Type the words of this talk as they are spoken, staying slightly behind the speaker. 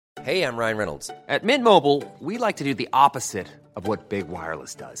Hey, I'm Ryan Reynolds. At Mint Mobile, we like to do the opposite of what Big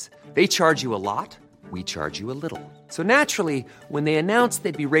Wireless does. They charge you a lot, we charge you a little. So naturally, when they announced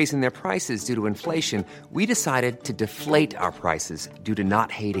they'd be raising their prices due to inflation, we decided to deflate our prices due to not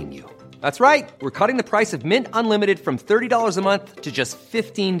hating you. That's right. We're cutting the price of Mint Unlimited from $30 a month to just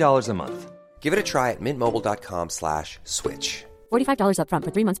 $15 a month. Give it a try at mintmobile.com/switch. $45 up front for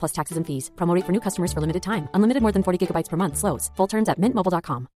 3 months plus taxes and fees. Promo rate for new customers for limited time. Unlimited more than 40 gigabytes per month. Slows full terms at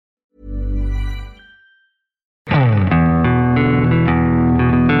mintmobile.com.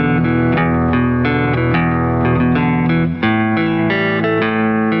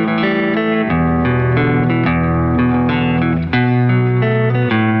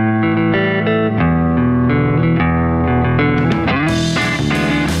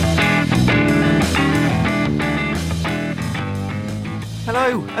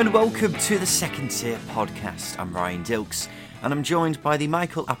 Hello and welcome to the Second Tier Podcast. I'm Ryan Dilks and I'm joined by the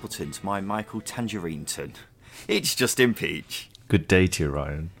Michael Appleton to my Michael Tangerineton. It's Justin Peach. Good day to you,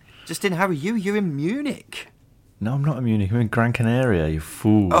 Ryan. Justin, how are you? You're in Munich. No, I'm not in Munich. I'm in Gran Canaria, you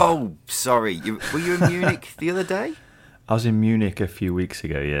fool. Oh, sorry. Were you in Munich the other day? I was in Munich a few weeks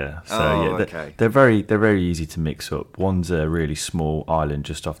ago, yeah. So okay. They're very easy to mix up. One's a really small island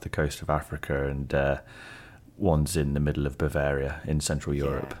just off the coast of Africa, and one's in the middle of Bavaria in Central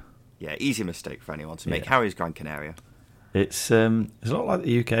Europe. Yeah, easy mistake for anyone to make. How is Gran Canaria? It's a lot like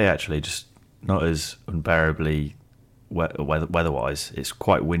the UK, actually, just not as unbearably weather-wise. It's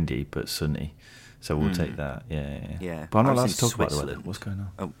quite windy but sunny, so we'll take that. Yeah. But I'm not allowed to talk about the weather. What's going on?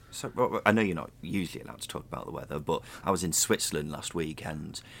 Oh, so well, I know you're not usually allowed to talk about the weather, but I was in Switzerland last week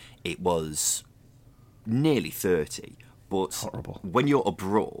and it was nearly 30. But horrible. When you're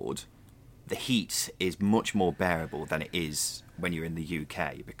abroad, the heat is much more bearable than it is when you're in the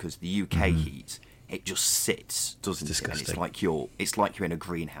UK, because the UK heat, it just sits, doesn't it? And it's like you're in a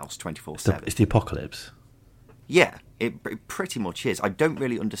greenhouse 24/7. It's the apocalypse. Yeah, it pretty much is. I don't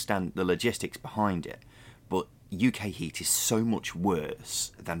really understand the logistics behind it, but UK heat is so much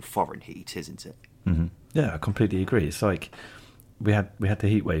worse than foreign heat, isn't it? Mm-hmm. Yeah, I completely agree. It's like we had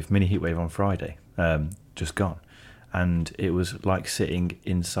the mini heat wave on Friday, just gone, and it was like sitting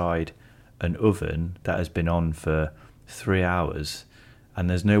inside an oven that has been on for 3 hours, and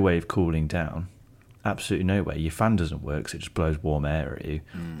there's no way of cooling down. Absolutely no way. Your fan doesn't work, so it just blows warm air at you.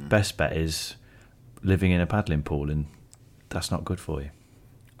 Best bet is living in a paddling pool, and that's not good for you.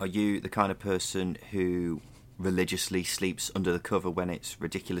 Are you the kind of person who religiously sleeps under the cover when it's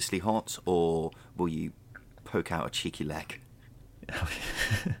ridiculously hot, or will you poke out a cheeky leg?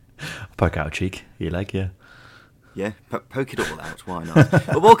 Poke out a cheek, your leg, yeah. Yeah, poke it all out, why not?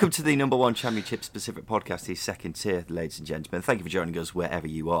 Well, welcome to the number one championship-specific podcast, the Second Tier, ladies and gentlemen. Thank you for joining us wherever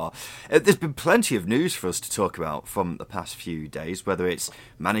you are. There's been plenty of news for us to talk about from the past few days, whether it's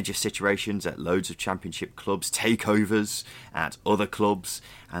manager situations at loads of championship clubs, takeovers at other clubs,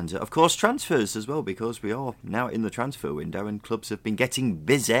 and, of course, transfers as well, because we are now in the transfer window and clubs have been getting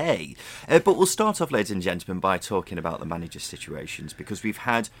busy. But we'll start off, ladies and gentlemen, by talking about the manager situations, because we've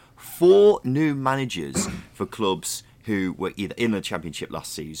had 4 new managers for clubs who were either in the Championship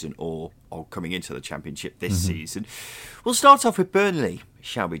last season or coming into the Championship this season. We'll start off with Burnley,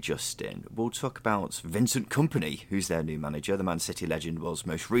 shall we, Justin? We'll talk about Vincent Kompany, who's their new manager. The Man City legend was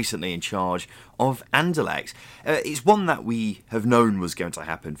most recently in charge of Anderlecht. It's one that we have known was going to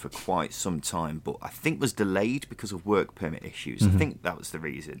happen for quite some time, but I think was delayed because of work permit issues. I think that was the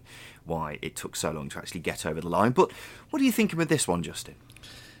reason why it took so long to actually get over the line. But what are you thinking with this one, Justin?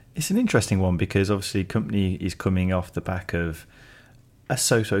 It's an interesting one because obviously Kompany is coming off the back of a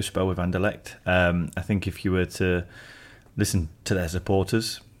so-so spell with Anderlecht. I think if you were to listen to their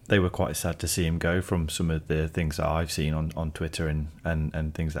supporters, they were quite sad to see him go from some of the things that I've seen on Twitter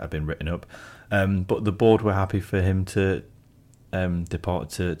and things that have been written up. But the board were happy for him to depart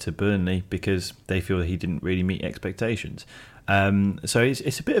to Burnley because they feel that he didn't really meet expectations. So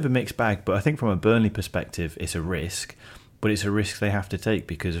it's a bit of a mixed bag, but I think from a Burnley perspective, it's a risk. But it's a risk they have to take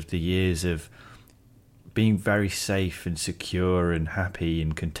because of the years of being very safe and secure and happy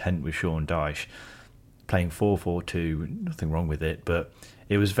and content with Sean Dyche, playing 4-4-2, nothing wrong with it, but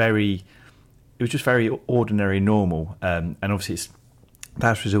it was just very ordinary, normal, and obviously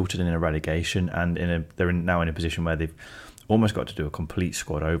that's resulted in a relegation, and they're now in a position where they've almost got to do a complete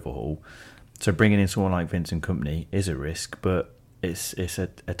squad overhaul. So bringing in someone like Vincent Kompany is a risk, but it's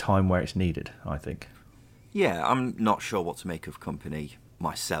a time where it's needed, I think. Yeah, I'm not sure what to make of Kompany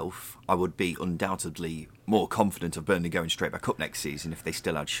myself. I would be undoubtedly more confident of Burnley going straight back up next season if they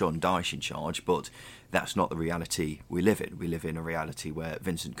still had Sean Dyche in charge, but that's not the reality we live in. We live in a reality where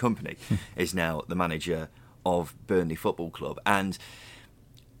Vincent Kompany is now the manager of Burnley Football Club. And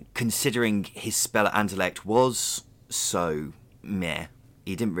considering his spell at Anderlecht was so meh,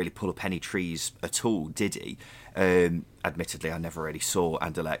 he didn't really pull up any trees at all, did he? Admittedly, I never really saw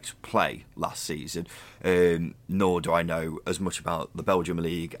Anderlecht play last season, nor do I know as much about the Belgium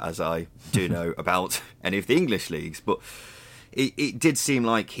League as I do know about any of the English leagues, but it did seem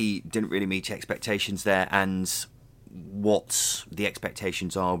like he didn't really meet expectations there, and what the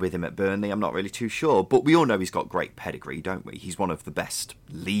expectations are with him at Burnley, I'm not really too sure, but we all know he's got great pedigree, don't we? He's one of the best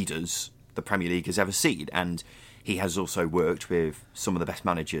leaders the Premier League has ever seen, and he has also worked with some of the best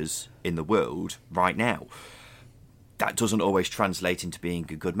managers in the world right now. That doesn't always translate into being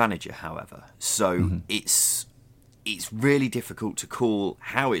a good manager, however. So it's really difficult to call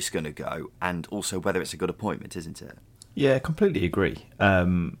how it's going to go, and also whether it's a good appointment, isn't it? Yeah, completely agree.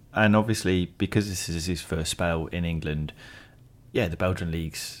 And obviously, because this is his first spell in England, yeah, the Belgian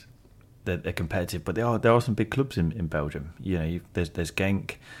leagues, they're competitive, but there are some big clubs in Belgium. You know, there's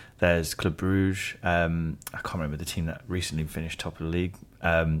Genk, there's Club Brugge. I can't remember the team that recently finished top of the league,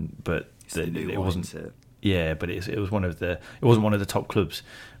 but it wasn't. Yeah, but it was one of the. It wasn't one of the top clubs,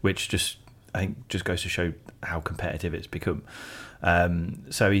 which just goes to show how competitive it's become.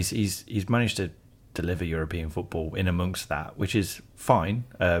 So he's managed to deliver European football in amongst that, which is fine.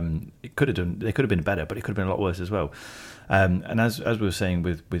 They could have been better, but it could have been a lot worse as well. And as we were saying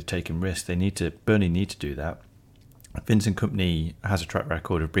with taking risks, Burnley need to do that. Vincent Kompany has a track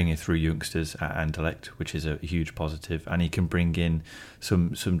record of bringing through youngsters at Anderlecht, which is a huge positive, and he can bring in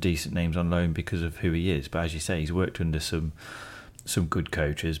some decent names on loan because of who he is. But as you say, he's worked under some good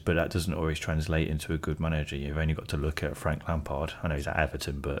coaches, but that doesn't always translate into a good manager. You've only got to look at Frank Lampard. I know he's at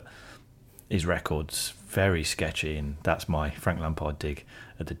Everton, but his record's very sketchy, and that's my Frank Lampard dig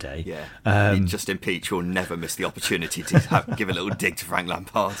of the day. Yeah, Justin Peach will never miss the opportunity to give a little dig to Frank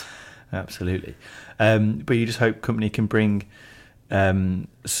Lampard. Absolutely. But you just hope Kompany can bring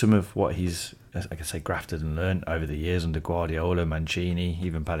some of what he's, I can say, grafted and learned over the years under Guardiola, Mancini,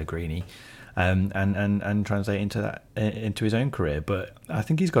 even Pellegrini, and translate into his own career. But I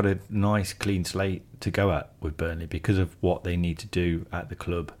think he's got a nice clean slate to go at with Burnley because of what they need to do at the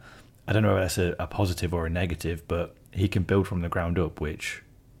club. I don't know if that's a positive or a negative, but he can build from the ground up, which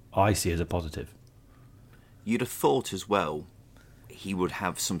I see as a positive. You'd have thought as well he would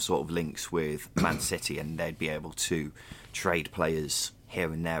have some sort of links with Man City, and they'd be able to trade players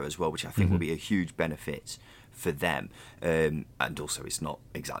here and there as well, which I think will be a huge benefit for them. And also, it's not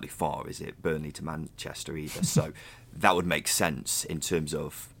exactly far, is it? Burnley to Manchester either. So that would make sense in terms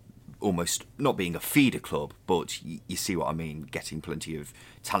of almost not being a feeder club, but you see what I mean, getting plenty of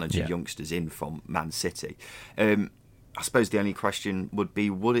talented youngsters in from Man City. I suppose the only question would be,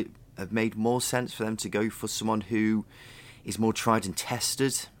 would it have made more sense for them to go for someone who is more tried and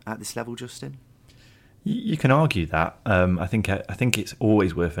tested at this level, Justin? You can argue that. I think it's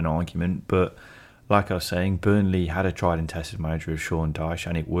always worth an argument, but like I was saying, Burnley had a tried and tested manager of Sean Dyche,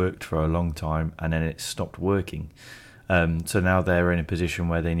 and it worked for a long time, and then it stopped working. So now they're in a position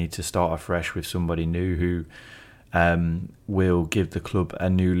where they need to start afresh with somebody new who will give the club a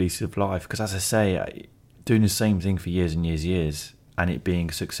new lease of life. Because as I say, doing the same thing for years and years, and it being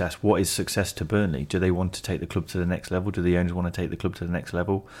a success, what is success to Burnley? Do they want to take the club to the next level? Do the owners want to take the club to the next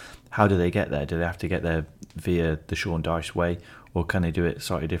level? How do they get there? Do they have to get there via the Sean Dyche way, or can they do it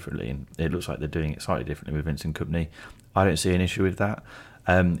slightly differently? And it looks like they're doing it slightly differently with Vincent Kompany. I don't see an issue with that.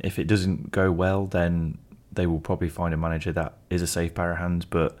 If it doesn't go well, then they will probably find a manager that is a safe pair of hands.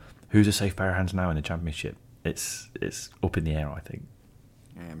 But who's a safe pair of hands now in the Championship? It's up in the air, I think.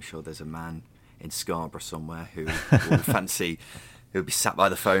 Yeah, I'm sure there's a man in Scarborough somewhere who will fancy, who'll be sat by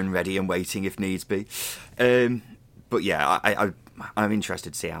the phone ready and waiting if needs be. But yeah, I'm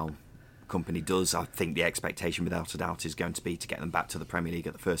interested to see how Kompany does. I think the expectation without a doubt is going to be to get them back to the Premier League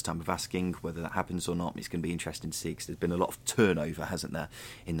at the first time of asking. Whether that happens or not, it's going to be interesting to see, because there's been a lot of turnover, hasn't there,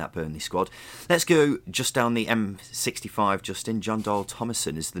 in that Burnley squad. Let's go just down the M65, Justin. John Doyle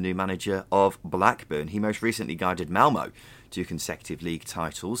Thomason is the new manager of Blackburn. He most recently guided Malmo to consecutive league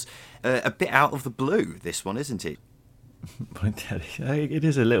titles. A bit out of the blue, this one, isn't it? It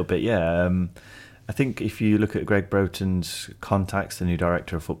is a little bit, yeah. I think if you look at Greg Broughton's contacts, the new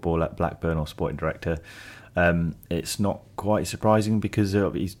director of football at Blackburn, or sporting director, it's not quite surprising because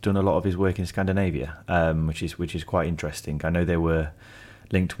he's done a lot of his work in Scandinavia, which is quite interesting. I know they were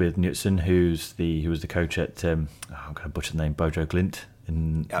linked with Knutsen, who was the coach at I'm going to butcher the name, Bojo Glimt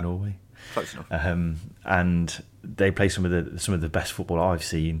in Norway. Close enough. And they play some of the best football I've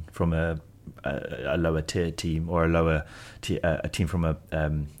seen from a lower tier team, or a team from a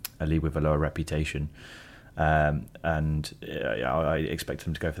league with a lower reputation. I expect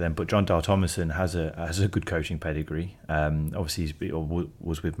them to go for them. But John Dahl Tomasson has a good coaching pedigree. Obviously, he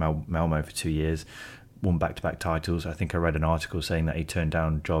was with Malmo for 2 years, won back-to-back titles. I think I read an article saying that he turned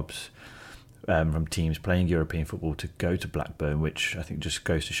down jobs from teams playing European football to go to Blackburn, which I think just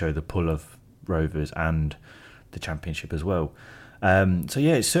goes to show the pull of Rovers and the Championship as well.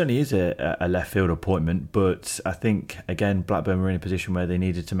 It certainly is a left field appointment, but I think, again, Blackburn were in a position where they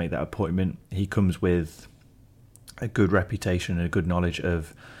needed to make that appointment. He comes with a good reputation and a good knowledge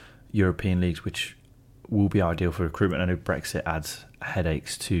of European leagues, which will be ideal for recruitment. I know Brexit adds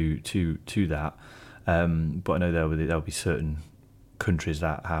headaches to that, but I know there'll be certain countries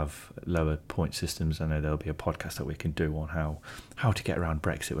that have lower point systems. I know there'll be a podcast that we can do on how to get around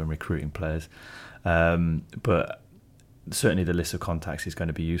Brexit when recruiting players, but certainly the list of contacts is going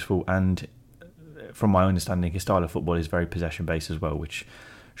to be useful, and from my understanding his style of football is very possession based as well, which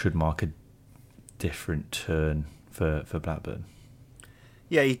should mark a different turn for Blackburn.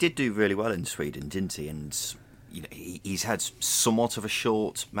 Yeah, he did do really well in Sweden, didn't he? And he's had somewhat of a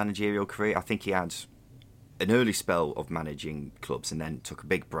short managerial career. I think he had an early spell of managing clubs and then took a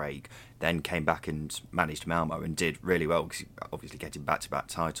big break, then came back and managed Malmo and did really well, because obviously getting back-to-back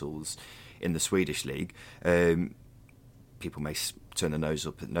titles in the Swedish league. People may turn their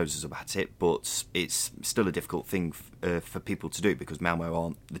noses up at it, but it's still a difficult thing for people to do, because Malmo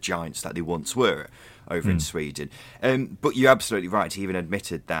aren't the giants that they once were over in Sweden. But you're absolutely right. He even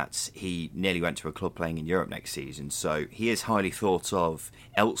admitted that he nearly went to a club playing in Europe next season, so he is highly thought of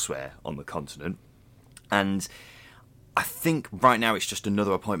elsewhere on the continent. And I think right now it's just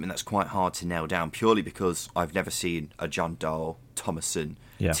another appointment that's quite hard to nail down, purely because I've never seen a John Dahl Tomasson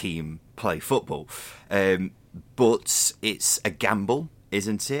team play football. But it's a gamble,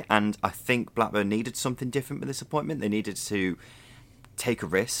 isn't it? And I think Blackburn needed something different with this appointment. They needed to take a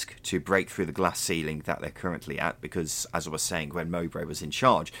risk to break through the glass ceiling that they're currently at, because, as I was saying, when Mowbray was in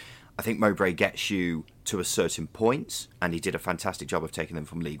charge, I think Mowbray gets you to a certain point, and he did a fantastic job of taking them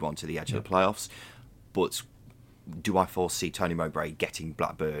from League One to the edge of the playoffs. But do I foresee Tony Mowbray getting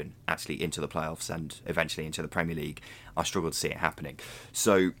Blackburn actually into the playoffs and eventually into the Premier League? I struggle to see it happening.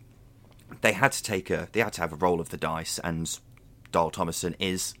 So they had to have a roll of the dice, and Dahl Tomasson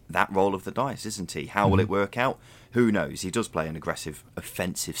is that roll of the dice, isn't he? How will it work out? Who knows? He does play an aggressive,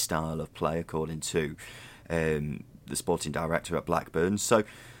 offensive style of play, according to the sporting director at Blackburn. So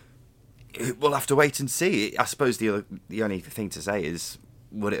we'll have to wait and see. I suppose the only thing to say is,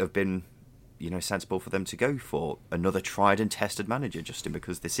 would it have been sensible for them to go for another tried and tested manager, Justin,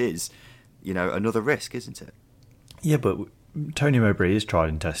 because this is, another risk, isn't it? Yeah, but Tony Mowbray is tried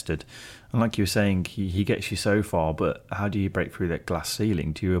and tested. And like you were saying, he gets you so far, but how do you break through that glass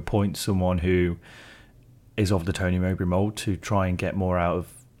ceiling? Do you appoint someone who is of the Tony Mowbray mould to try and get more out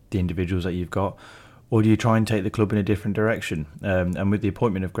of the individuals that you've got? Or do you try and take the club in a different direction? And with the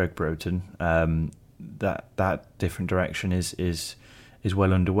appointment of Greg Broughton, that different direction is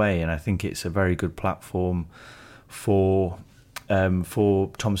well underway, and I think it's a very good platform for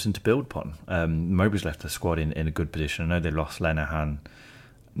Tomasson to build upon. Mowbray's left the squad in a good position. I know they lost Lenihan,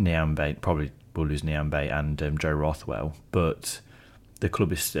 Niambe, probably will lose Niambe, and Joe Rothwell, but the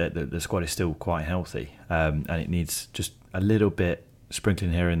club is the squad is still quite healthy, and it needs just a little bit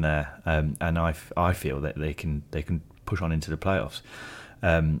sprinkling here and there. And I feel that they can push on into the playoffs.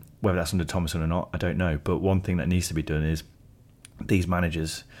 Whether that's under Tomasson or not, I don't know. But one thing that needs to be done is, these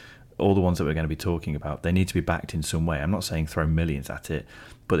managers, all the ones that we're going to be talking about, they need to be backed in some way. I'm not saying throw millions at it,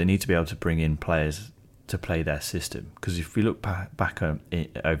 but they need to be able to bring in players to play their system. Because if we look back over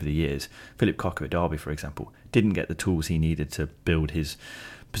the years, Philip Cocker at Derby, for example, didn't get the tools he needed to build his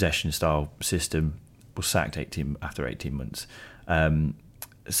possession-style system, was sacked after 18 months.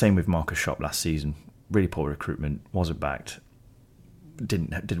 Same with Marcus Schopp last season. Really poor recruitment, wasn't backed,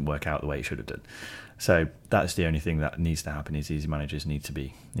 didn't work out the way it should have done. So that's the only thing that needs to happen, is these managers need to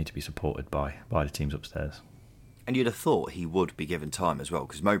be supported by the teams upstairs. And you'd have thought he would be given time as well,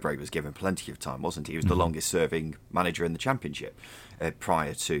 because Mowbray was given plenty of time, wasn't he? He was the longest serving manager in the Championship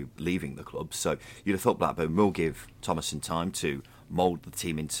prior to leaving the club. So you'd have thought Blackburn will give Tomasson time to mould the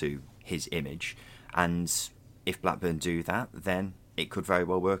team into his image. And if Blackburn do that, then it could very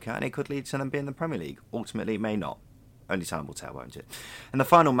well work out, and it could lead to them being in the Premier League. Ultimately, it may not. Only time will tell, won't it? And the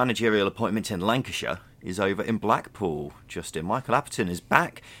final managerial appointment in Lancashire is over in Blackpool. Justin, Michael Apperton is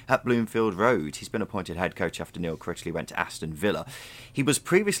back at Bloomfield Road. He's been appointed head coach after Neil Critchley went to Aston Villa. He was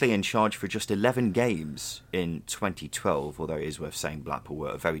previously in charge for just 11 games in 2012, although it is worth saying Blackpool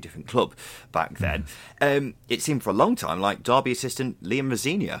were a very different club back then. It seemed for a long time like Derby assistant Liam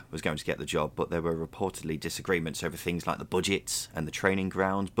Rosenia was going to get the job, but there were reportedly disagreements over things like the budgets and the training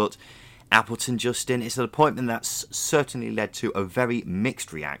ground. But Appleton, Justin. It's an appointment that's certainly led to a very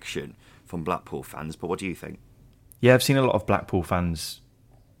mixed reaction from Blackpool fans, but what do you think? Yeah, I've seen a lot of Blackpool fans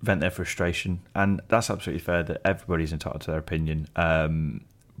vent their frustration, and that's absolutely fair that everybody's entitled to their opinion.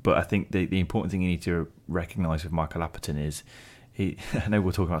 But I think the important thing you need to recognise with Michael Appleton is, I know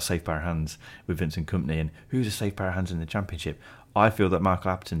we're talking about safe pair of hands with Vincent Kompany, and who's a safe pair of hands in the Championship? I feel that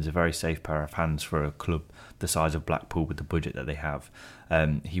Michael Appleton's a very safe pair of hands for a club the size of Blackpool with the budget that they have.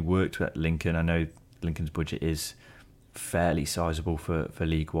 He worked at Lincoln. I know Lincoln's budget is fairly sizable for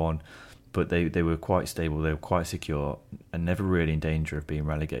League One, but they were quite stable, they were quite secure, and never really in danger of being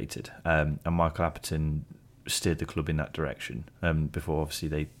relegated. And Michael Appleton steered the club in that direction before obviously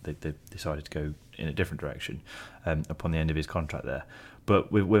they decided to go in a different direction upon the end of his contract there.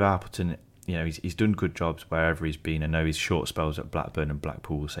 But with Appleton, you know, he's done good jobs wherever he's been. I know his short spells at Blackburn and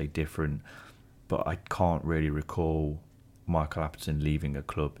Blackpool will say different, but I can't really recall Michael Appleton leaving a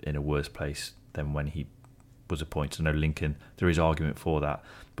club in a worse place than when he was appointed. I know Lincoln, there is argument for that,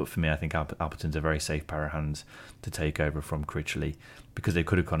 but for me, I think Appleton's a very safe pair of hands to take over from Critchley, because they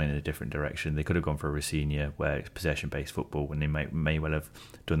could have gone in a different direction. They could have gone for a Rossini, where it's possession-based football, and they may well have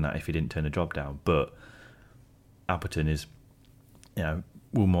done that if he didn't turn the job down. But Appleton is, you know,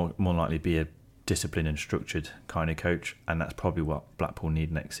 will more likely be a disciplined and structured kind of coach, and that's probably what Blackpool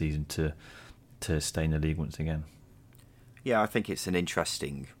need next season to stay in the league once again. Yeah, I think it's an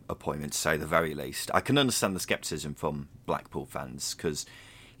interesting appointment, to say the very least. I can understand the scepticism from Blackpool fans, because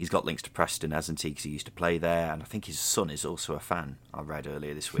he's got links to Preston, hasn't he? Because he used to play there, and I think his son is also a fan, I read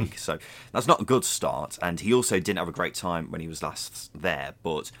earlier this week. So that's not a good start, and he also didn't have a great time when he was last there,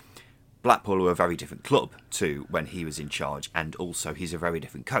 but Blackpool were a very different club to when he was in charge, and also he's a very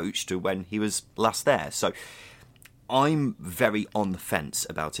different coach to when he was last there. So I'm very on the fence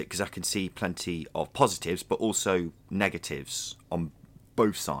about it, because I can see plenty of positives but also negatives on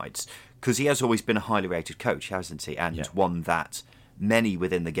both sides, because he has always been a highly rated coach, hasn't he? And one that many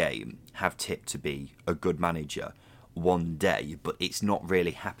within the game have tipped to be a good manager one day, but it's not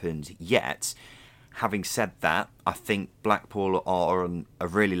really happened yet. Having said that, I think Blackpool are on a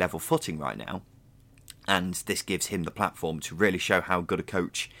really level footing right now, and this gives him the platform to really show how good a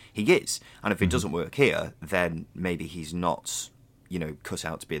coach he is. And if it doesn't work here, then maybe he's not, you know, cut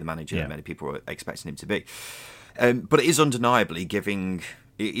out to be the manager that many people are expecting him to be. But it is undeniably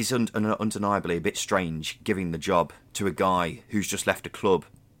undeniably a bit strange giving the job to a guy who's just left a club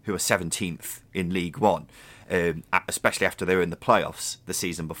who are 17th in League One, especially after they were in the playoffs the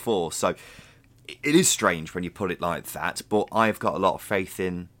season before. So it is strange when you put it like that, but I've got a lot of faith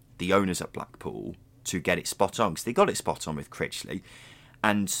in the owners at Blackpool to get it spot on, because they got it spot on with Critchley.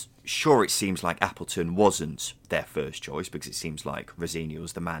 And sure, it seems like Appleton wasn't their first choice, because it seems like Rossini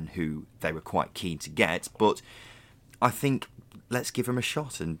was the man who they were quite keen to get, but I think let's give him a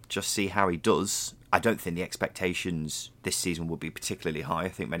shot and just see how he does. I don't think the expectations this season will be particularly high. I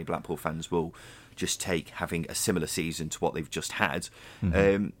think many Blackpool fans will just take having a similar season to what they've just had.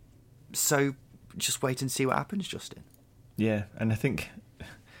 So just wait and see what happens, Justin. Yeah, and I think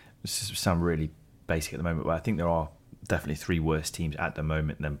this sounds really basic at the moment, but I think there are definitely three worse teams at the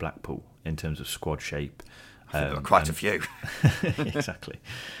moment than Blackpool in terms of squad shape. I think there are quite a few. Exactly.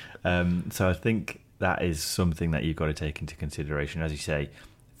 So I think that is something that you've got to take into consideration. As you say,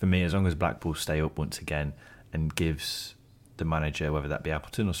 for me, as long as Blackpool stay up once again and gives the manager, whether that be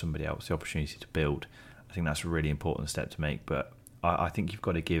Appleton or somebody else, the opportunity to build, I think that's a really important step to make. But I think you've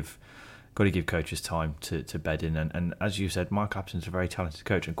got to give coaches time to bed in. And as you said, Mike Appleton's a very talented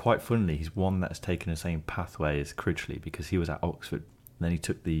coach. And quite funnily, he's one that's taken the same pathway as Critchley, because he was at Oxford. And then he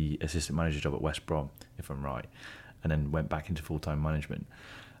took the assistant manager job at West Brom, if I'm right, and then went back into full-time management.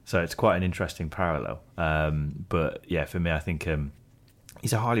 So it's quite an interesting parallel. But yeah, for me, I think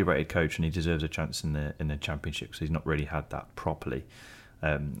he's a highly rated coach, and he deserves a chance in the Championship, because he's not really had that properly,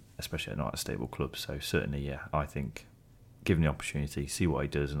 especially at not a stable club. So certainly, yeah, I think give him the opportunity, see what he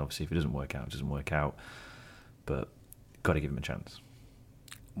does, and obviously if it doesn't work out, it doesn't work out. But got to give him a chance.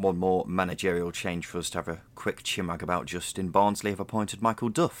 One more managerial change for us to have a quick chimag about. Justin. Barnsley have appointed Michael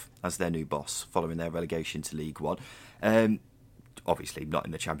Duff as their new boss following their relegation to League One. Obviously not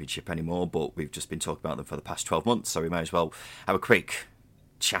in the Championship anymore, but we've just been talking about them for the past 12 months, so we may as well have a quick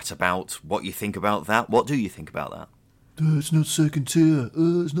chat about what you think about that. What do you think about that? It's not second tier.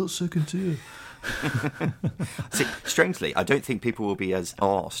 It's not second tier. See, strangely, I don't think people will be as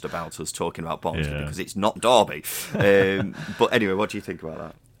arsed about us talking about Barnsley because it's not Derby. But anyway, what do you think about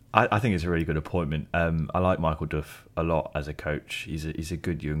that? I think it's a really good appointment. I like Michael Duff a lot as a coach. He's a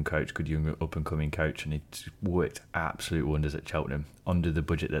good young coach, good young up-and-coming coach, and he's worked absolute wonders at Cheltenham under the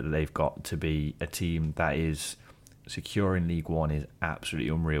budget that they've got to be a team that is secure in League One is absolutely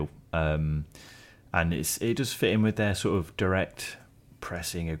unreal. and it does fit in with their sort of direct,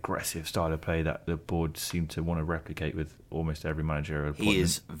 pressing, aggressive style of play that the board seem to want to replicate with almost every manager appointment. He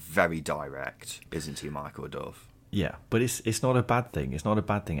is very direct, isn't he, Michael Duff? Yeah, but it's not a bad thing. It's not a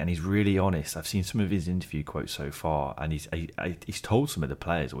bad thing, and he's really honest. I've seen some of his interview quotes so far, and he's told some of the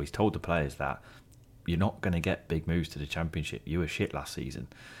players, or he's told the players that you're not going to get big moves to the Championship. You were shit last season.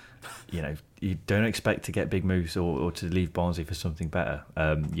 You don't expect to get big moves or to leave Barnsley for something better.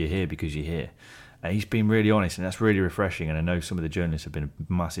 You're here because you're here. And he's been really honest, and that's really refreshing. And I know some of the journalists have been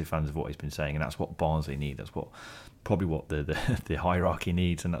massive fans of what he's been saying, and that's what Barnsley need. That's probably what the hierarchy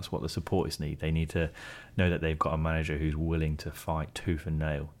needs, and that's what the supporters need. They need to know that they've got a manager who's willing to fight tooth and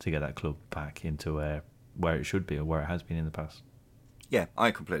nail to get that club back into where it should be or where it has been in the past. Yeah,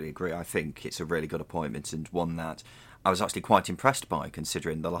 I completely agree. I think it's a really good appointment, and one that I was actually quite impressed by,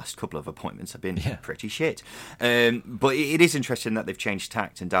 considering the last couple of appointments have been pretty shit. But it is interesting that they've changed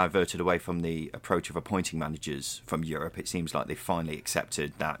tact and diverted away from the approach of appointing managers from Europe. It seems like they finally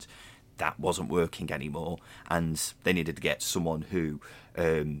accepted that wasn't working anymore, and they needed to get someone who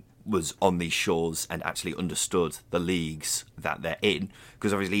was on these shores and actually understood the leagues that they're in,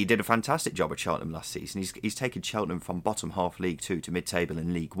 because obviously he did a fantastic job at Cheltenham last season. He's taken Cheltenham from bottom half League 2 to mid-table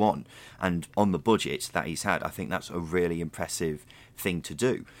in League 1, and on the budget that he's had, I think that's a really impressive thing to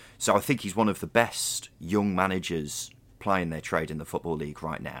do. So I think he's one of the best young managers playing their trade in the Football League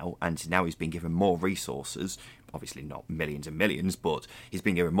right now, and now he's been given more resources. Obviously not millions and millions, but he's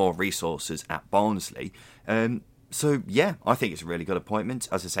been given more resources at Barnsley. So, yeah, I think it's a really good appointment.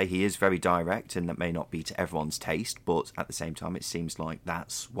 As I say, he is very direct, and that may not be to everyone's taste, but at the same time, it seems like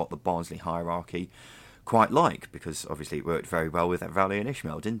that's what the Barnsley hierarchy quite like, because obviously it worked very well with Valley and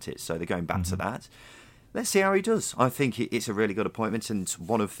Ishmael, didn't it? So they're going back to that. Let's see how he does. I think it's a really good appointment, and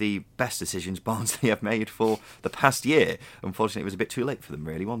one of the best decisions Barnsley have made for the past year. Unfortunately, it was a bit too late for them,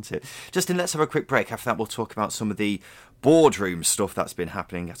 really, wasn't it? Justin, let's have a quick break. After that, we'll talk about some of the boardroom stuff that's been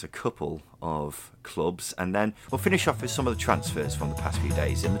happening at a couple of clubs, and then we'll finish off with some of the transfers from the past few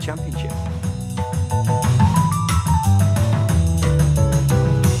days in the Championship.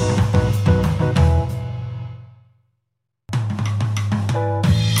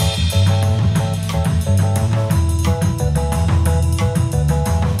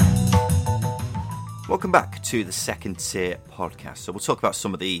 Welcome back to the Second Tier podcast. So we'll talk about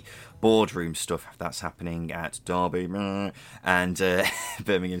some of the boardroom stuff that's happening at Derby and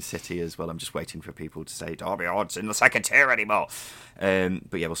Birmingham City as well. I'm just waiting for people to say Derby aren't in the second tier anymore.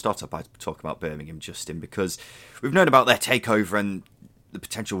 But yeah, we'll start off by talking about Birmingham, Justin, because we've known about their takeover and the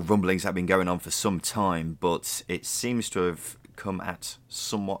potential rumblings that have been going on for some time, but it seems to have come at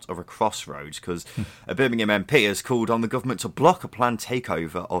somewhat of a crossroads, because a Birmingham MP has called on the government to block a planned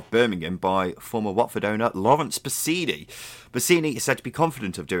takeover of Birmingham by former Watford owner Lawrence Bassini. Bassini is said to be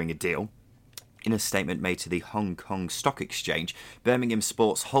confident of doing a deal. In a statement made to the Hong Kong Stock Exchange, Birmingham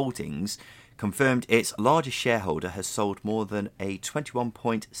Sports Holdings confirmed its largest shareholder has sold more than a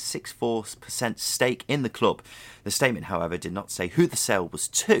 21.64% stake in the club. The statement, however, did not say who the sale was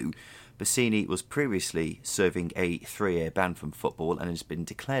to. Bassini was previously serving a 3-year ban from football and has been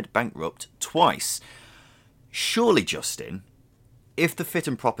declared bankrupt twice. Surely, Justin, if the fit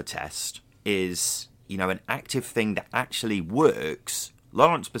and proper test is, an active thing that actually works,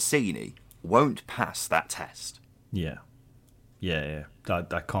 Lawrence Bassini won't pass that test. Yeah. I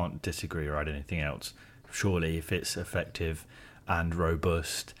can't disagree or add anything else. Surely, if it's effective and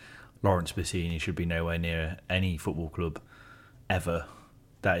robust, Lawrence Bassini should be nowhere near any football club ever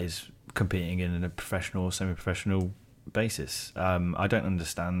that is competing in a professional or semi-professional basis. I don't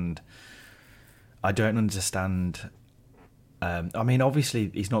understand.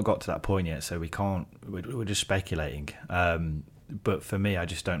 Obviously he's not got to that point yet, so we can't. We're just speculating. But for me, I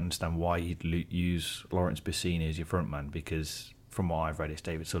just don't understand why you'd use Lawrence Bassini as your front man, because from what I've read, it's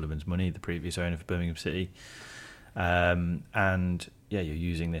David Sullivan's money, the previous owner for Birmingham City. And yeah, you're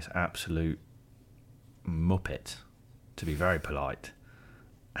using this absolute muppet, to be very polite,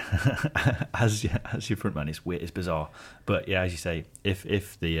 as your front man. It's weird, it's bizarre, but yeah, as you say, if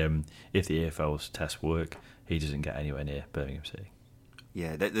the EFL's tests work, he doesn't get anywhere near Birmingham City.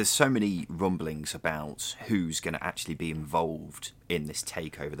 Yeah, there's so many rumblings about who's going to actually be involved in this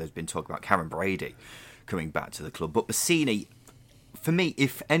takeover. There's been talk about Karen Brady coming back to the club, but Bassini, for me,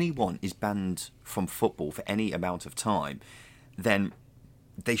 if anyone is banned from football for any amount of time, then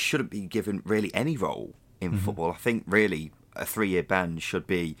they shouldn't be given really any role in football. I think really a 3-year ban should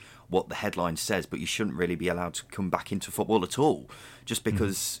be what the headline says, but you shouldn't really be allowed to come back into football at all, just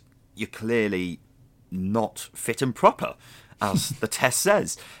because you're clearly not fit and proper, as the test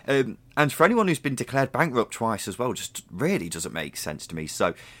says. And for anyone who's been declared bankrupt twice as well, just really doesn't make sense to me.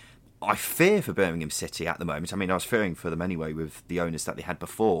 So I fear for Birmingham City at the moment. I mean, I was fearing for them anyway with the owners that they had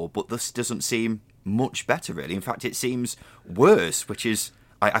before, but this doesn't seem much better, really. In fact, it seems worse, which is...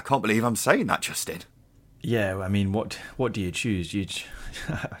 I can't believe I'm saying that, Justin. Yeah, I mean, what do you choose?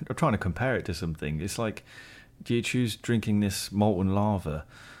 I'm trying to compare it to something. It's like, do you choose drinking this molten lava,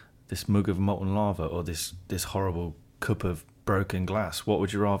 this mug of molten lava, or this horrible cup of broken glass? What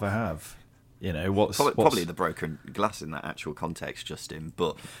would you rather have? You know, probably the broken glass in that actual context, Justin.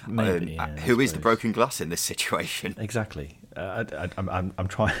 But maybe, who is the broken glass in this situation? Exactly. I'm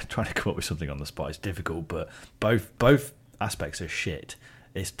trying to come up with something on the spot. It's difficult, but both aspects are shit.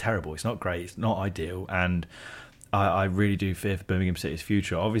 It's terrible. It's not great. It's not ideal, and I really do fear for Birmingham City's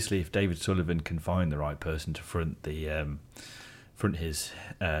future. Obviously, if David Sullivan can find the right person to front his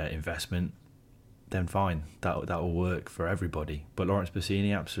investment, then fine. That will work for everybody. But Lawrence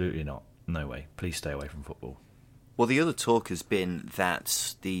Bassini, absolutely not. No way. Please stay away from football. Well, the other talk has been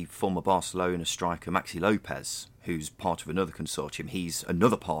that the former Barcelona striker Maxi Lopez, who's part of another consortium, he's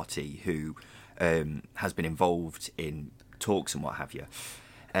another party who has been involved in talks and what have you.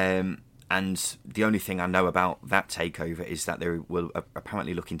 And the only thing I know about that takeover is that they were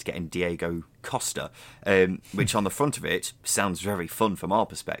apparently looking to get in Diego Costa, which on the front of it sounds very fun from our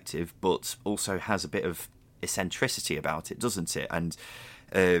perspective, but also has a bit of eccentricity about it, doesn't it? And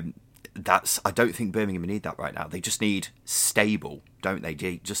I don't think Birmingham need that right now. They just need stable, don't they?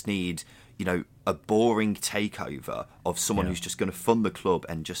 They just need, a boring takeover of someone who's just going to fund the club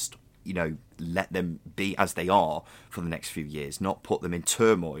and just, let them be as they are for the next few years, not put them in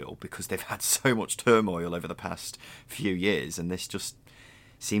turmoil, because they've had so much turmoil over the past few years, and this just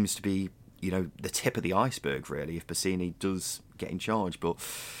seems to be, the tip of the iceberg, really, if Bassini does get in charge. But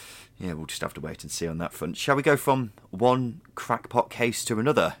yeah, we'll just have to wait and see on that front. Shall we go from one crackpot case to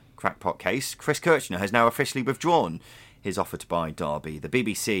another crackpot case? Chris Kirchner has now officially withdrawn his offer to buy Derby. The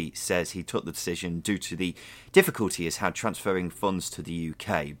BBC says he took the decision due to the difficulty he's had transferring funds to the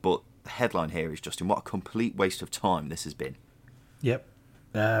UK, but the headline here is, Justin, what a complete waste of time this has been. Yep.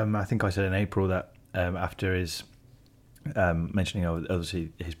 I think I said in April that after his mentioning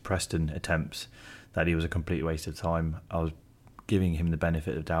obviously his Preston attempts, that he was a complete waste of time. I was giving him the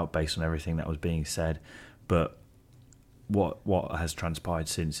benefit of doubt based on everything that was being said, but what has transpired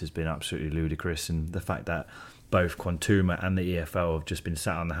since has been absolutely ludicrous, and the fact that both Quantuma and the EFL have just been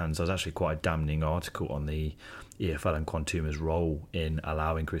sat on the hands. There was actually quite a damning article on the EFL and Quantuma's role in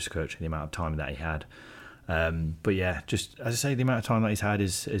allowing Chris Kirchner the amount of time that he had. But yeah, just as I say, the amount of time that he's had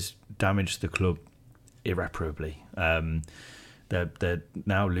is damaged the club irreparably. They're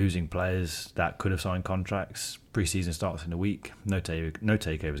now losing players that could have signed contracts. Pre-season starts in a week. No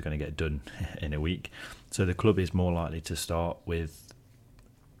takeover is going to get done in a week. So the club is more likely to start with,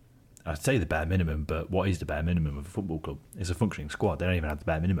 I'd say, the bare minimum, but what is the bare minimum of a football club? It's a functioning squad. They don't even have the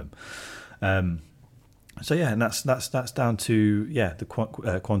bare minimum. So yeah, and that's down to the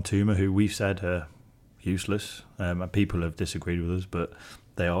Quantuma, who we've said are useless. And people have disagreed with us, but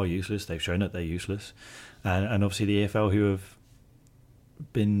they are useless. They've shown that they're useless, and obviously the EFL, who have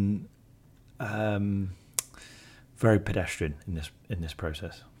been very pedestrian in this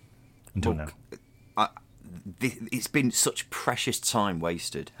process until now. It's been such precious time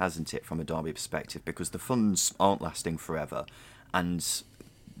wasted, hasn't it, from a Derby perspective, because the funds aren't lasting forever, and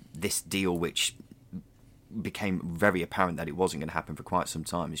this deal, which became very apparent that it wasn't going to happen for quite some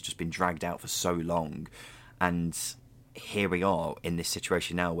time, has just been dragged out for so long, and here we are in this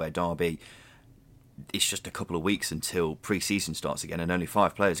situation now where Derby, it's just a couple of weeks until pre-season starts again, and only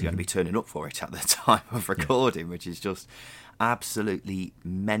 5 players are going to be turning up for it at the time of recording, which is just absolutely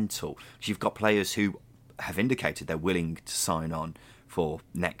mental. You've got players who have indicated they're willing to sign on for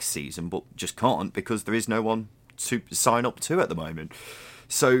next season, but just can't because there is no one to sign up to at the moment.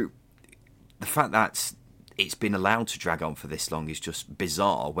 So the fact that it's been allowed to drag on for this long is just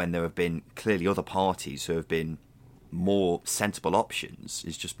bizarre, when there have been clearly other parties who have been more sensible options.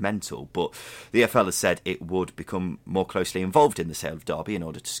 Is just mental. But the EFL has said it would become more closely involved in the sale of Derby in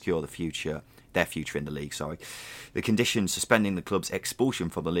order to secure their future in the league. The conditions suspending the club's expulsion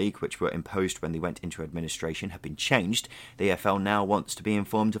from the league, which were imposed when they went into administration, have been changed. The EFL now wants to be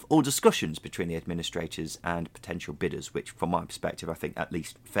informed of all discussions between the administrators and potential bidders, which, from my perspective, I think at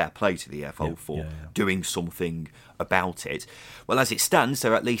least fair play to the EFL for doing something about it. Well, as it stands,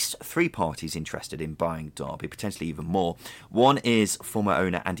 there are at least 3 parties interested in buying Derby, potentially even more. One is former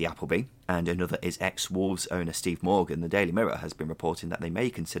owner Andy Appleby, and another is ex-Wolves owner Steve Morgan. The Daily Mirror has been reporting that they may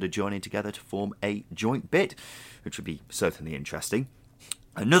consider joining together to form a joint bid, which would be certainly interesting.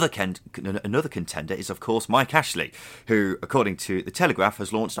 Another contender is, of course, Mike Ashley, who, according to The Telegraph,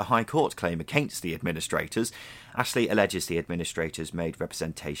 has launched a High Court claim against the administrators. Ashley alleges the administrators made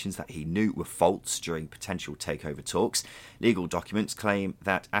representations that he knew were false during potential takeover talks. Legal documents claim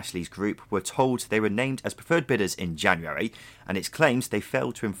that Ashley's group were told they were named as preferred bidders in January, and its claims they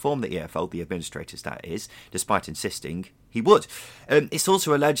failed to inform the EFL, the administrators that is, despite insisting he would. It's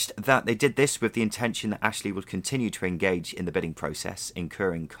also alleged that they did this with the intention that Ashley would continue to engage in the bidding process,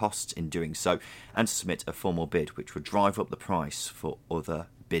 incurring costs in doing so, and to submit a formal bid which would drive up the price for other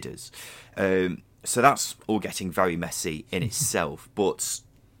bidders. So that's all getting very messy in itself, but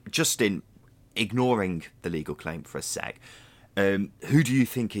just in ignoring the legal claim for a sec, who do you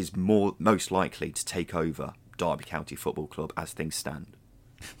think is most likely to take over Derby County Football Club as things stand?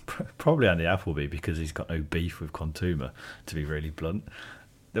 Probably Andy Appleby, because he's got no beef with Contuma, to be really blunt.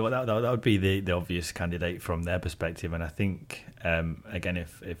 That would be the obvious candidate from their perspective, and I think, again,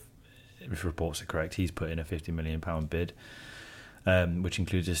 if reports are correct, he's put in a £50 million bid, which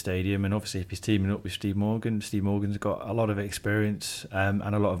includes a stadium, and obviously if he's teaming up with Steve Morgan's got a lot of experience and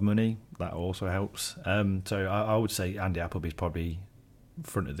a lot of money, that also helps. So I would say Andy Appleby's probably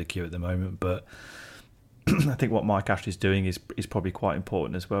front of the queue at the moment, but I think what Mike Ashley's doing is probably quite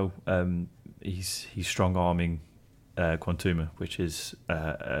important as well. He's strong-arming Quantuma, which is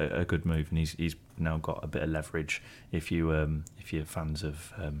a good move, and he's now got a bit of leverage. If you're fans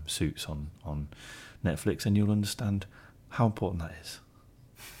of Suits on Netflix, and you'll understand how important that is.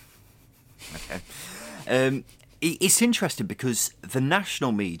 Okay. It's interesting because the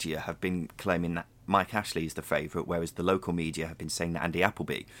national media have been claiming that Mike Ashley is the favourite, whereas the local media have been saying that Andy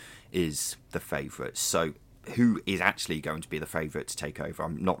Appleby is the favourite. So who is actually going to be the favourite to take over?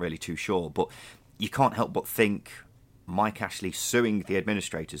 I'm not really too sure, but you can't help but think Mike Ashley suing the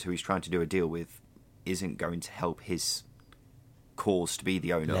administrators who he's trying to do a deal with isn't going to help his cause to be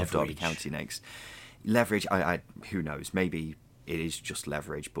the owner of Derby County next. Leverage, who knows? Maybe it is just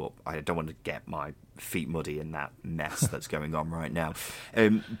leverage, but I don't want to get my feet muddy in that mess that's going on right now.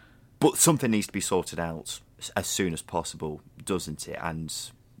 But something needs to be sorted out as soon as possible, doesn't it? And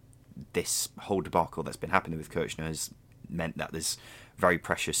this whole debacle that's been happening with Kirchner has meant that there's very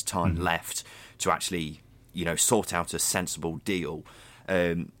precious time left to actually, sort out a sensible deal.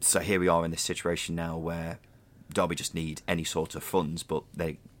 So here we are in this situation now where Derby just need any sort of funds, but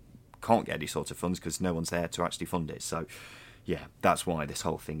they can't get any sort of funds because no one's there to actually fund it. So yeah, that's why this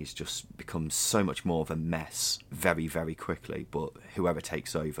whole thing has just become so much more of a mess very, very quickly. But whoever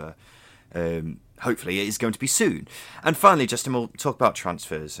takes over, hopefully it is going to be soon. And finally, Justin, we'll talk about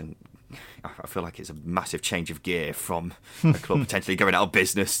transfers, and I feel like it's a massive change of gear from a club potentially going out of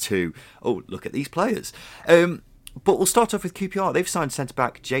business to, oh, look at these players. But we'll start off with QPR. They've signed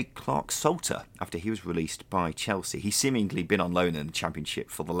centre-back Jake Clark-Salter after he was released by Chelsea. He's seemingly been on loan in the Championship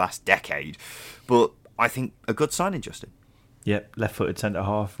for the last decade, but I think a good signing, Justin. Yep, left-footed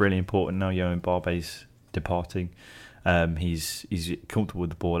centre-half, really important now. Yohan Barbe's departing. He's comfortable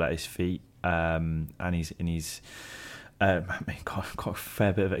with the ball at his feet, and he's got a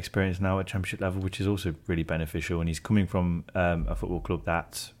fair bit of experience now at Championship level, which is also really beneficial. And he's coming from a football club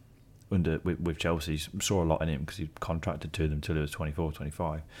that, with Chelsea, saw a lot in him because he contracted to them until he was 24,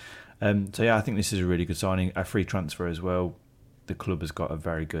 25. So yeah, I think this is a really good signing. A free transfer as well. The club has got a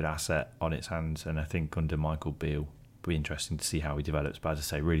very good asset on its hands, and I think under Michael Beale, it'll be interesting to see how he develops. But as I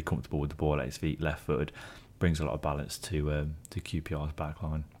say, really comfortable with the ball at his feet, left-footed, brings a lot of balance to QPR's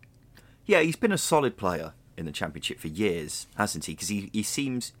backline. Yeah, he's been a solid player in the Championship for years, hasn't he? Because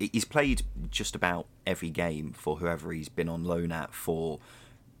he's played just about every game for whoever he's been on loan at for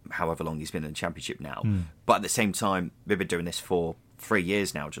however long he's been in the Championship now. But at the same time, we've been doing this for 3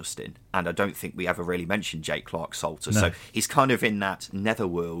 years now, Justin, and I don't think we ever really mentioned Jake Clark-Salter. No. So he's kind of in that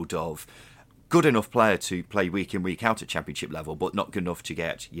netherworld of good enough player to play week in, week out at Championship level, but not good enough to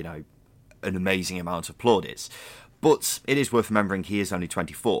get, an amazing amount of plaudits. But it is worth remembering he is only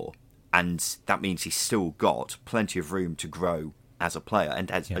 24, and that means he's still got plenty of room to grow as a player. And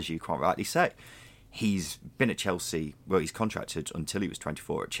as you quite rightly say, he's been at Chelsea, well, he's contracted until he was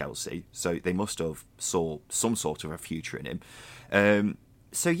 24 at Chelsea, so they must have saw some sort of a future in him.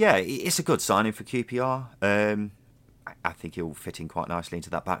 So yeah, it's a good signing for QPR. I think he'll fit in quite nicely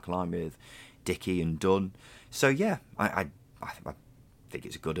into that back line with Dickey and Dunn. So yeah, I think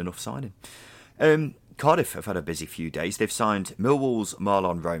it's a good enough signing. Cardiff have had a busy few days. They've signed Millwall's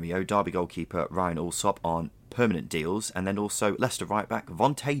Marlon Romeo, Derby goalkeeper Ryan Alsop on permanent deals, and then also Leicester right back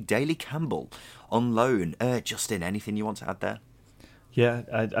Vontae Daly-Campbell on loan. Justin, anything you want to add there? Yeah,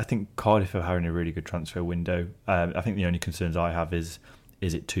 I think Cardiff are having a really good transfer window. I think the only concerns I have is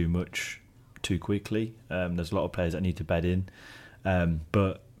it too much too quickly? There's a lot of players that need to bed in.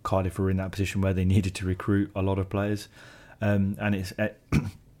 But Cardiff were in that position where they needed to recruit a lot of players, and it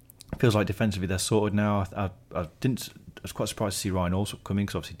feels like defensively they're sorted now. I was quite surprised to see Ryan Alsop coming,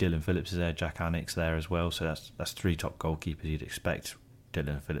 because obviously Dylan Phillips is there, Jack Annick's there as well, so that's 3 top goalkeepers. You'd expect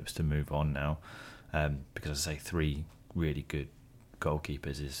Dylan Phillips to move on now, because as I say, 3 really good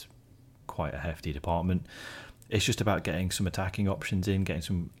goalkeepers is quite a hefty department. It's just about getting some attacking options in, getting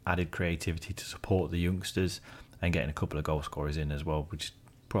some added creativity to support the youngsters, and getting a couple of goal scorers in as well, which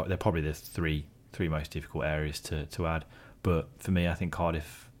they're probably the three most difficult areas to add. But for me, I think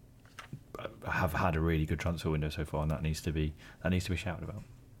Cardiff have had a really good transfer window so far, and that needs to be shouted about.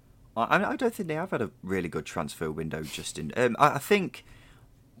 I don't think they have had a really good transfer window, Justin. I think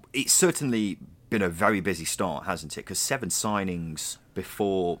it's certainly been a very busy start, hasn't it? Because 7 signings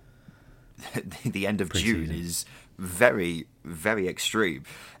before the end of Pre-season. June is very, very extreme.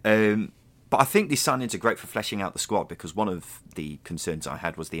 But I think these signings are great for fleshing out the squad, because one of the concerns I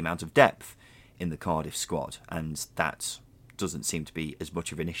had was the amount of depth in the Cardiff squad, and that doesn't seem to be as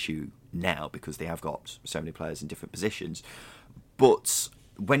much of an issue now because they have got so many players in different positions. But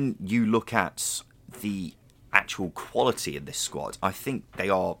when you look at the actual quality in this squad, I think they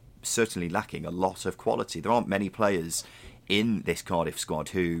are certainly lacking a lot of quality. There aren't many players in this Cardiff squad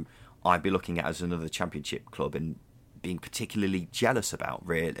who I'd be looking at as another Championship club and being particularly jealous about,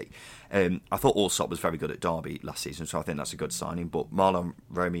 really. I thought Allsop was very good at Derby last season, so I think that's a good signing. But Marlon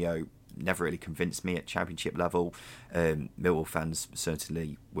Romeo never really convinced me at Championship level. Millwall fans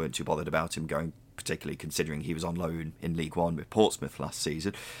certainly weren't too bothered about him going, particularly considering he was on loan in League One with Portsmouth last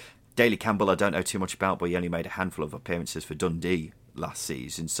season. Daley Campbell I don't know too much about, but he only made a handful of appearances for Dundee last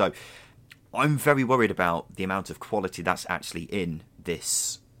season. So I'm very worried about the amount of quality that's actually in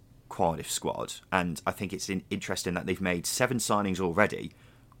this Cardiff squad, and I think it's interesting that they've made 7 signings already,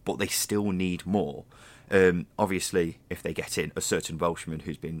 but they still need more. Obviously, if they get in a certain Welshman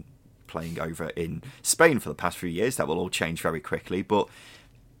who's been playing over in Spain for the past few years, that will all change very quickly. But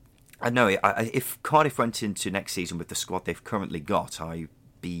I know if Cardiff went into next season with the squad they've currently got, I'd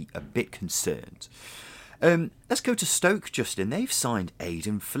be a bit concerned. Let's go to Stoke, Justin. They've signed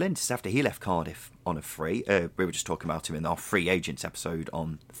Aidan Flint after he left Cardiff on a free. We were just talking about him in our free agents episode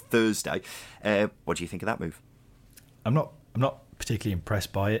on Thursday. What do you think of that move? I'm not particularly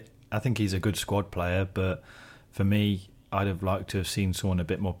impressed by it. I think he's a good squad player, but for me, I'd have liked to have seen someone a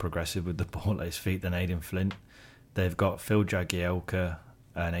bit more progressive with the ball at his feet than Aidan Flint. They've got Phil Jagielka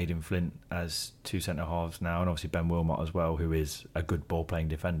and Aidan Flint as 2 centre-halves now, and obviously Ben Wilmot as well, who is a good ball-playing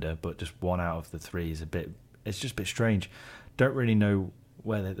defender, but just one out of the 3 is it's just a bit strange. Don't really know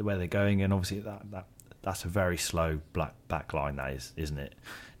where they're going, and obviously that's a very slow back line, that is, isn't it?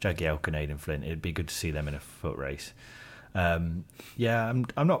 Jagielka and Aidan Flint, it'd be good to see them in a foot race. I'm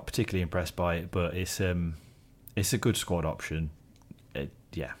not particularly impressed by it, but it's a good squad option.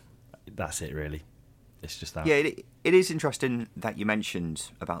 That's it really. It's just that. Yeah, it is interesting that you mentioned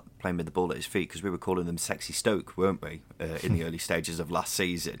about playing with the ball at his feet, because we were calling them Sexy Stoke, weren't we, in the early stages of last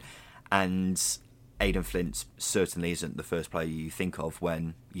season? And Aidan Flint certainly isn't the first player you think of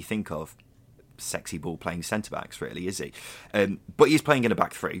when you think of sexy ball-playing centre-backs, really, is he? But he's playing in a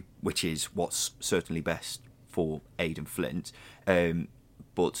back 3, which is what's certainly best for Aidan Flint.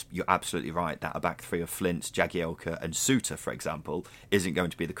 But you're absolutely right that a back 3 of Flint, Jagielka and Suter, for example, isn't going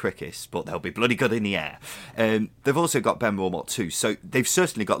to be the quickest, but they'll be bloody good in the air. They've also got Ben Wilmot too, so they've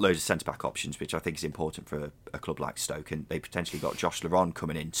certainly got loads of centre-back options, which I think is important for a club like Stoke, and they potentially got Josh Laron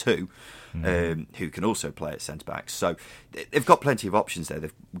coming in too, who can also play at centre-back. So they've got plenty of options there.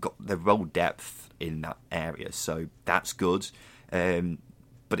 They've got their role depth in that area, so that's good.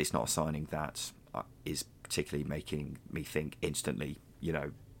 But it's not a signing that is particularly making me think instantly,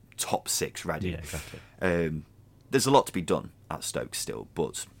 top 6 ready. Yeah, exactly. There's a lot to be done at Stoke still,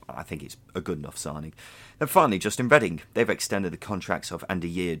 but I think it's a good enough signing. And finally, Justin, Reading. They've extended the contracts of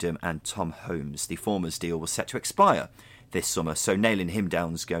Andy Yeardom and Tom Holmes. The former's deal was set to expire this summer, so nailing him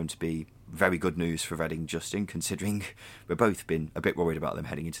down is going to be very good news for Reading, Justin, considering we've both been a bit worried about them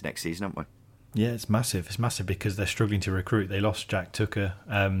heading into next season, haven't we? Yeah, it's massive. It's massive because they're struggling to recruit. They lost Jack Tucker.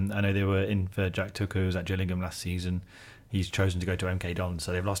 I know they were in for Jack Tucker, who was at Gillingham last season. He's chosen to go to MK Dons,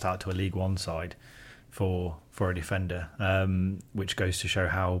 so they've lost out to a League One side for a defender, which goes to show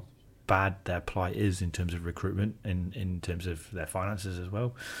how bad their plight is in terms of recruitment, in terms of their finances as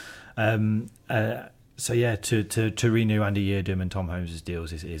well. So yeah, to renew Andy Yeardom and Tom Holmes'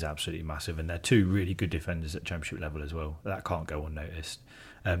 deals is absolutely massive, and they're 2 really good defenders at Championship level as well. That can't go unnoticed.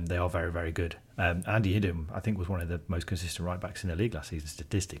 They are very, very good. Andy Yeardom, I think, was one of the most consistent right backs in the league last season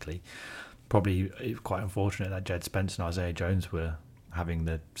statistically. Probably quite unfortunate that Jed Spence and Isaiah Jones were having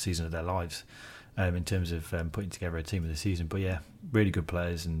the season of their lives. in terms of putting together a team of the season. But yeah, really good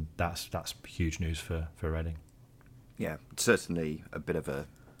players, and that's huge news for Reading. Yeah, certainly a bit of a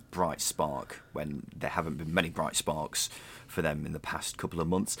bright spark when there haven't been many bright sparks for them in the past couple of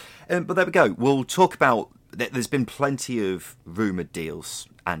months. But there we go. We'll talk about... There's been plenty of rumoured deals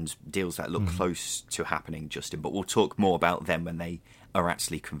and deals that look close to happening, Justin, but we'll talk more about them when they are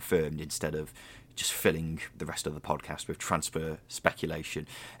actually confirmed instead of just filling the rest of the podcast with transfer speculation.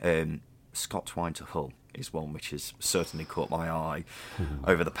 Scott Twine to Hull is one which has certainly caught my eye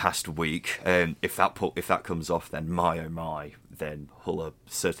over the past week. If that comes off, then my oh my, then Hull are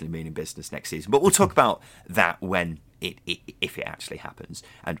certainly meaning business next season. But we'll talk about that when if it actually happens,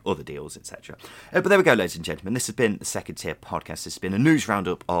 and other deals, etc. But there we go, ladies and gentlemen. This has been the Second Tier Podcast. This has been a news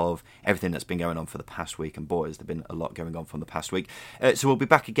roundup of everything that's been going on for the past week, and boy, has there been a lot going on from the past week. So we'll be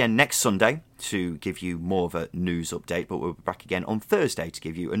back again next Sunday to give you more of a news update, but we'll be back again on Thursday to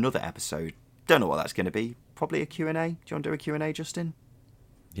give you another episode. Don't know what that's going to be. Probably a Q&A. Do you want to do a Q&A, Justin?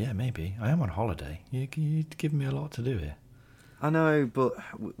 Yeah, maybe. I am on holiday. You're giving me a lot to do here. I know, but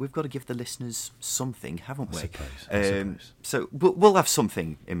we've got to give the listeners something, haven't we? I suppose. So we'll have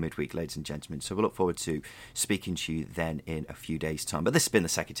something in midweek, ladies and gentlemen. So we'll look forward to speaking to you then in a few days' time. But this has been the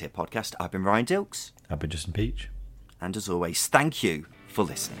Second Tier Podcast. I've been Ryan Dilks. I've been Justin Peach. And as always, thank you for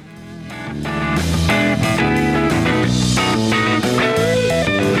listening.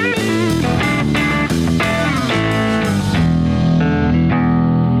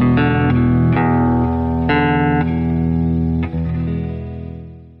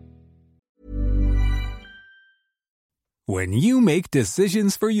 When you make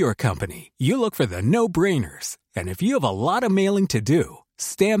decisions for your company, you look for the no-brainers. And if you have a lot of mailing to do,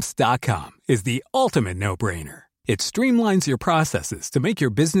 Stamps.com is the ultimate no-brainer. It streamlines your processes to make your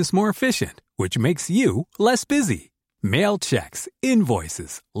business more efficient, which makes you less busy. Mail checks,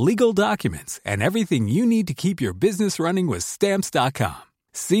 invoices, legal documents, and everything you need to keep your business running with Stamps.com.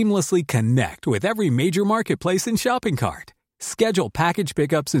 Seamlessly connect with every major marketplace and shopping cart. Schedule package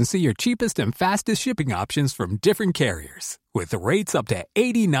pickups and see your cheapest and fastest shipping options from different carriers, with rates up to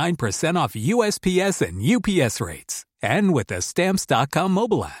 89% off USPS and UPS rates. And with the Stamps.com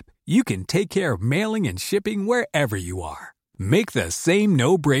mobile app, you can take care of mailing and shipping wherever you are. Make the same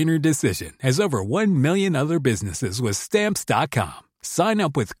no-brainer decision as over 1 million other businesses with Stamps.com. Sign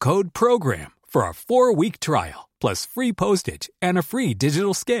up with code PROGRAM for a 4-week trial, plus free postage and a free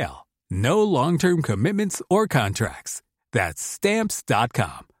digital scale. No long-term commitments or contracts. That's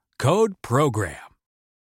Stamps.com. Code PROGRAM.